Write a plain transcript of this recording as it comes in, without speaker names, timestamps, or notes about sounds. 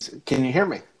Can you hear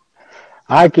me?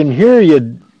 I can hear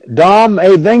you, Dom.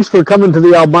 Hey, thanks for coming to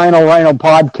the Albino Rhino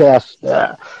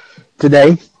podcast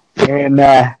today. And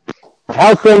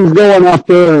how things going out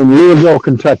there in Louisville,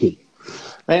 Kentucky?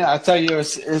 Man, I tell you,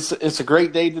 it's a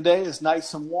great day today. It's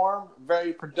nice and warm,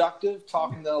 very productive,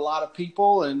 talking to a lot of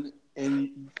people, and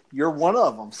you're one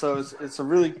of them. So it's a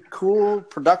really cool,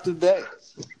 productive day.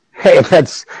 Hey,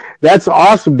 that's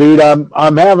awesome, dude.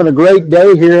 I'm having a great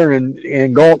day here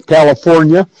in Galt,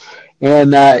 California,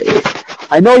 and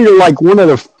I know you're like one of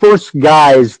the first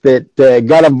guys that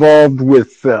got involved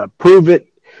with Prove It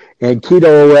and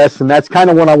Keto OS, and that's kind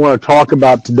of what I want to talk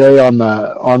about today on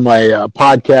my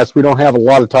podcast. We don't have a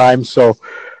lot of time, so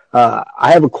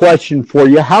I have a question for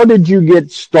you. How did you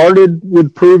get started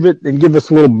with Prove It, and give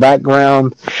us a little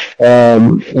background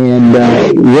and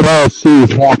what else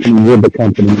is happening with the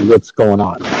company? What's going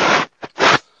on?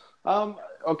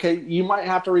 Okay, you might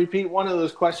have to repeat one of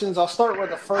those questions. I'll start with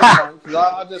the first one because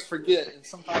I'll just forget, and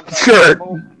sometimes sure.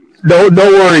 No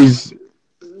worries.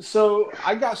 So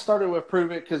I got started with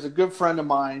Prove It because a good friend of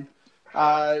mine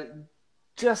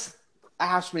just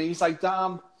asked me. He's like,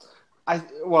 Dom, he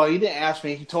didn't ask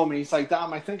me. He told me. He's like,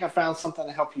 Dom, I think I found something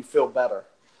to help you feel better.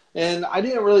 And I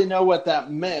didn't really know what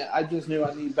that meant. I just knew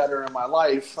I needed better in my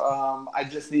life. I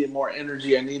just needed more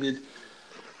energy.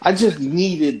 I just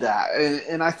needed that.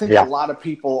 And I think a lot of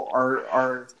people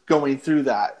are going through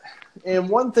that. And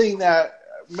one thing that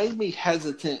made me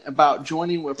hesitant about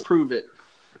joining with Prove It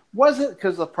wasn't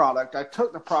because of the product. I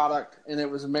took the product and it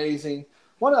was amazing.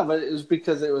 One of it is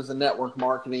because it was a network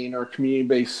marketing or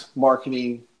community-based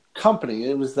marketing company.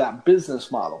 It was that business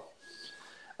model.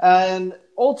 And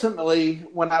ultimately,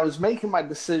 when I was making my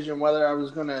decision whether I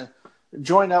was going to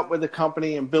join up with a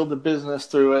company and build a business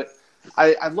through it,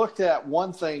 I looked at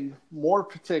one thing more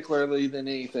particularly than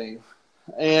anything.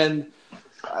 And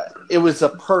it was a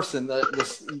person.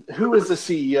 Who is the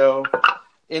CEO?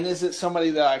 And is it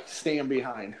somebody that I stand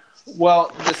behind? Well,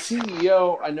 the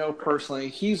CEO I know personally.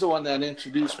 He's the one that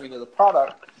introduced me to the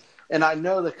product. And I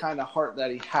know the kind of heart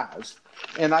that he has.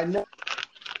 And I know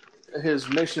his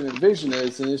mission and vision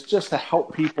is, and it's just to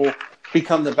help people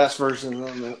become the best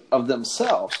version of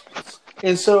themselves.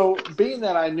 And so being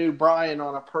that I knew Brian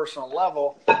on a personal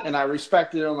level and I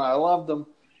respected him and I loved him,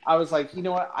 I was like, you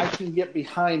know what, I can get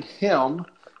behind him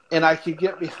and I could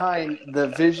get behind the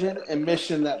vision and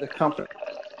mission that the company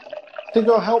to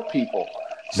go help people.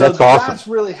 So that's awesome. That's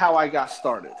really how I got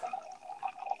started.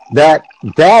 That's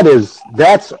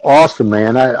awesome,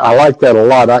 man. I like that a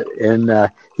lot.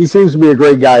 He seems to be a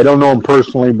great guy. I don't know him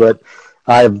personally, but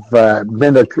I've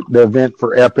been to the event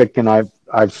for Epic and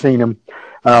I've seen him.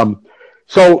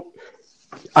 So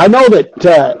I know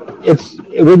that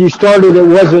when you started, it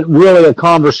wasn't really a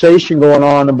conversation going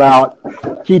on about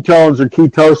ketones or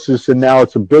ketosis, and now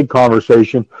it's a big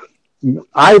conversation.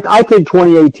 I think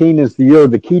 2018 is the year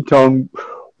of the ketone.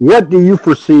 What do you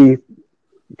foresee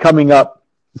coming up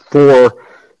for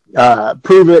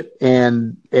Prove It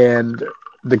and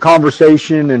the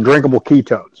conversation and drinkable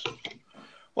ketones?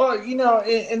 Well,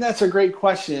 and that's a great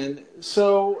question.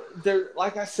 So there,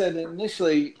 like I said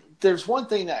initially, there's one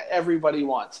thing that everybody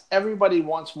wants. Everybody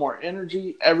wants more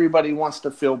energy. Everybody wants to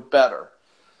feel better.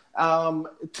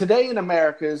 Today in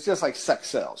America, it's just like sex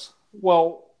sells.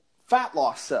 Well, fat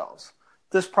loss sells.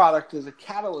 This product is a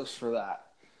catalyst for that.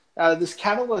 This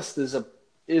catalyst this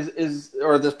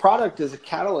product is a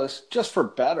catalyst just for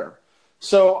better.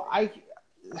 So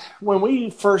when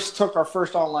we first took our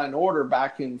first online order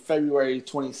back in February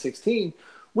 2016,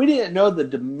 we didn't know the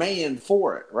demand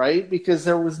for it, right? Because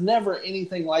there was never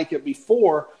anything like it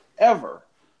before, ever.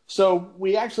 So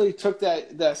we actually took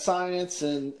that science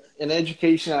and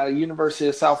education out of University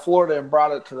of South Florida and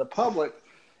brought it to the public.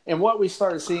 And what we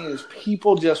started seeing is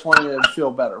people just wanted to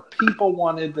feel better. People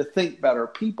wanted to think better.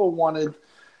 People wanted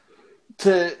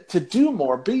to do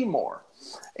more, be more.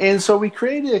 And so we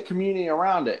created a community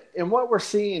around it. And what we're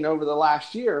seeing over the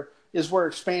last year is we're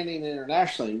expanding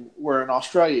internationally. We're in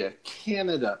Australia,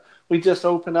 Canada. We just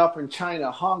opened up in China,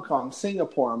 Hong Kong,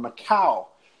 Singapore, Macau.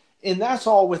 And that's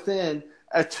all within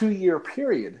a 2-year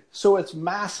period. So it's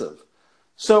massive.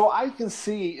 So I can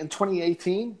see in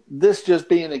 2018, this just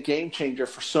being a game changer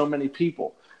for so many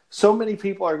people. So many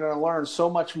people are going to learn so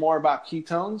much more about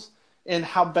ketones and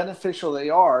how beneficial they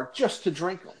are just to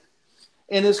drink them.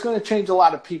 And it's going to change a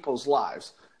lot of people's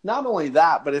lives. Not only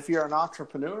that, but if you're an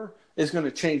entrepreneur, it's going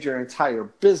to change your entire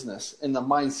business and the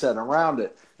mindset around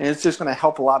it. And it's just going to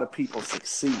help a lot of people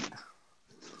succeed.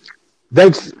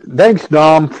 Thanks,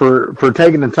 Dom, for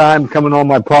taking the time coming on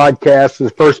my podcast,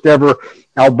 this first ever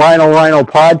Albino Rhino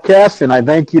podcast. And I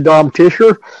thank you, Dom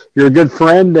Tischer. You're a good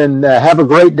friend, and have a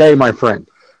great day, my friend.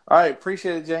 All right.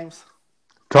 Appreciate it, James.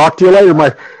 Talk to you later,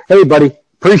 my. Hey, buddy.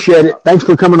 Appreciate it. Thanks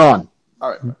for coming on. All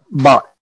right. Bye.